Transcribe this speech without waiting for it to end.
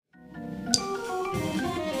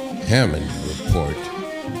Hammond Report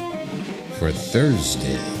for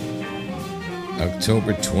Thursday,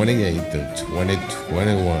 October 28th of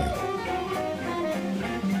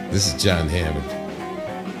 2021. This is John Hammond,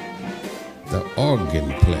 the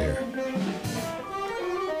organ player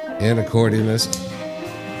and accordionist.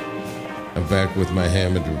 I'm back with my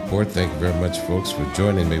Hammond Report. Thank you very much, folks, for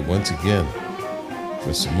joining me once again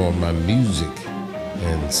for some more of my music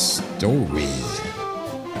and stories.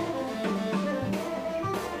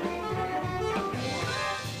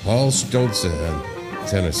 Paul Stolze on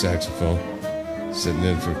tenor saxophone, sitting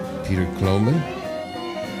in for Peter Kloman.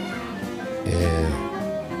 And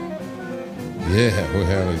yeah, we're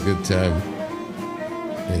having a good time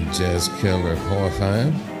in Jazzkeller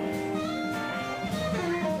Horfheim.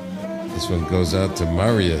 This one goes out to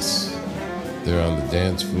Marius. They're on the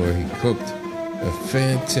dance floor. He cooked a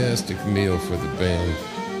fantastic meal for the band.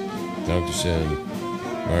 Dankeschön,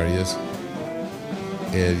 Marius.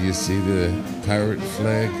 And you see the pirate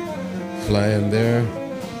flag flying there.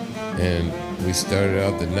 And we started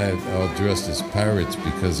out the night all dressed as pirates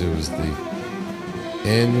because it was the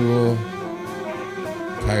annual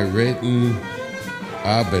Piraten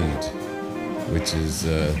Abend, which is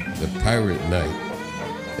the pirate night.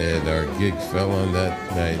 And our gig fell on that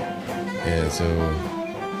night. And so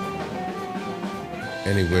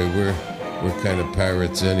anyway, we're kind of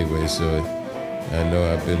pirates anyway, so I know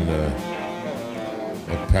I've been a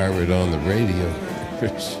pirate on the radio for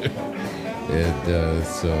sure. And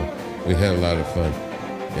so we had a lot of fun.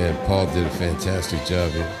 And Paul did a fantastic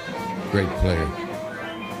job. Great player.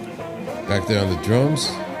 Back there on the drums,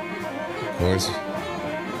 of course,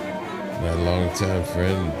 my longtime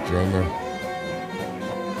friend, drummer,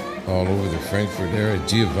 all over the Frankfurt area,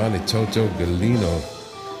 Giovanni Toto Galino.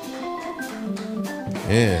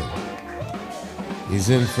 And he's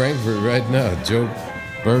in Frankfurt right now. Joe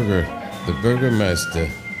Berger, the Burgermeister.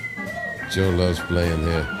 Joe loves playing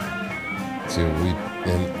here. So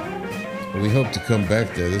we hope to come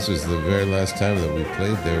back there. This was the very last time that we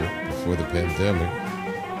played there before the pandemic.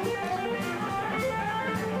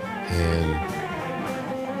 And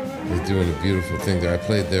they're doing a beautiful thing there. I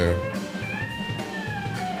played there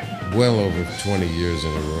well over 20 years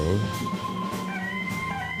in a row.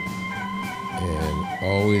 And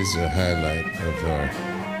always a highlight of our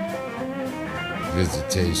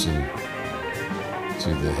visitation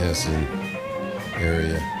to the Hessen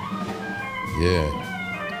area. Yeah,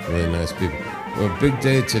 really nice people. Well, big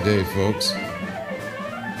day today, folks.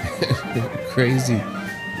 Crazy.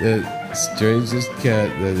 The strangest cat,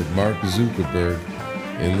 that Mark Zuckerberg,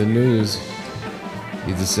 in the news.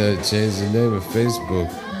 He decided to change the name of Facebook.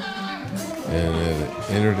 And the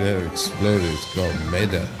internet exploded. It's called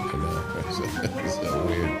Meta. It's so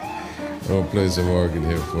weird. I'm going to play some organ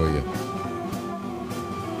here for you.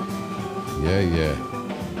 Yeah.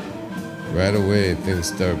 Right away, things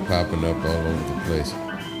start popping up all over the place.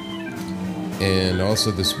 And also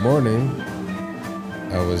this morning,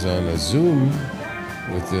 I was on a Zoom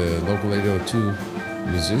with the local 802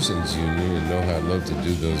 Musicians Union. You know how I love to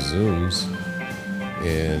do those Zooms.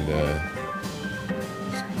 And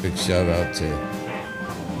big shout out to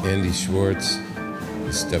Andy Schwartz.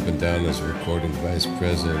 He's stepping down as recording vice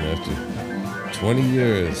president after 20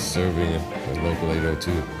 years serving at local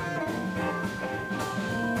 802.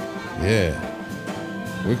 Yeah,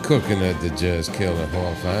 we're cooking at the Jazzkeller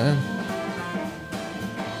Horfheim.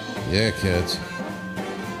 Yeah, cats.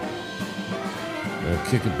 I'll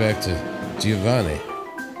kick it back to Giovanni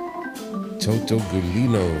Toto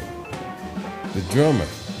Galino, the drummer.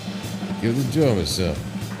 Give the drummer some.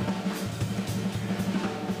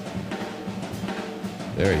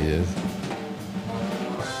 There he is.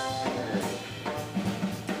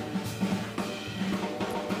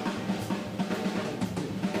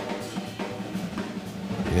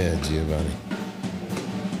 Yeah, Giovanni.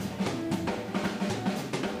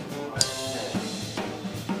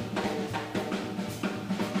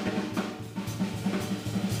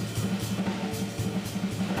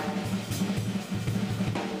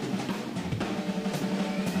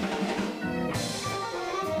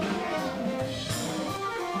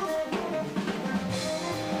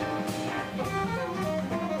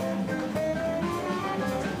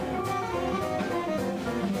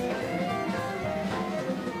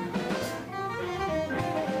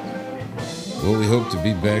 Well, we hope to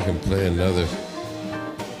be back and play another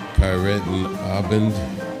Piraten Abend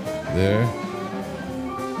there.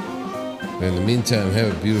 But in the meantime,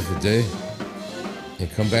 have a beautiful day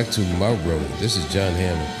and come back tomorrow. This is John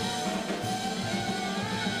Hammond.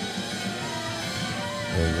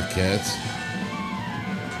 And the cats,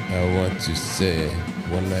 I want to say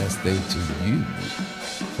one last thing to you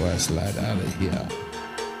before I slide out of here.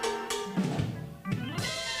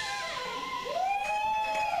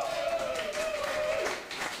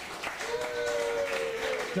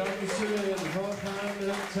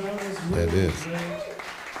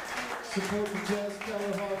 Support the Jazz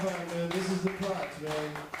Keller Hall Band, man. This is the plot,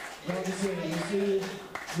 man. Like I said, you see,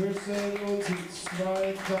 we're saying uns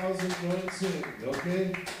 2,019,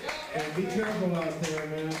 okay? And be careful out there,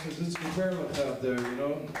 man, because it's perilous out there, you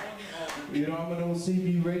know? You know, I'm an old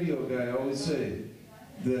CB radio guy. I always say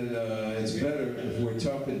that it's better if we're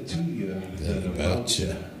talking to you than about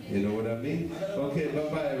you. You know what I mean? Okay,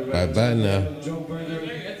 bye-bye, everybody. Bye-bye now. Joe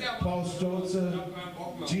Berger, Paul Stolzer,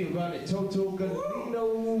 Giovanni Toto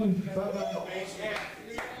Gandino. Bye-bye.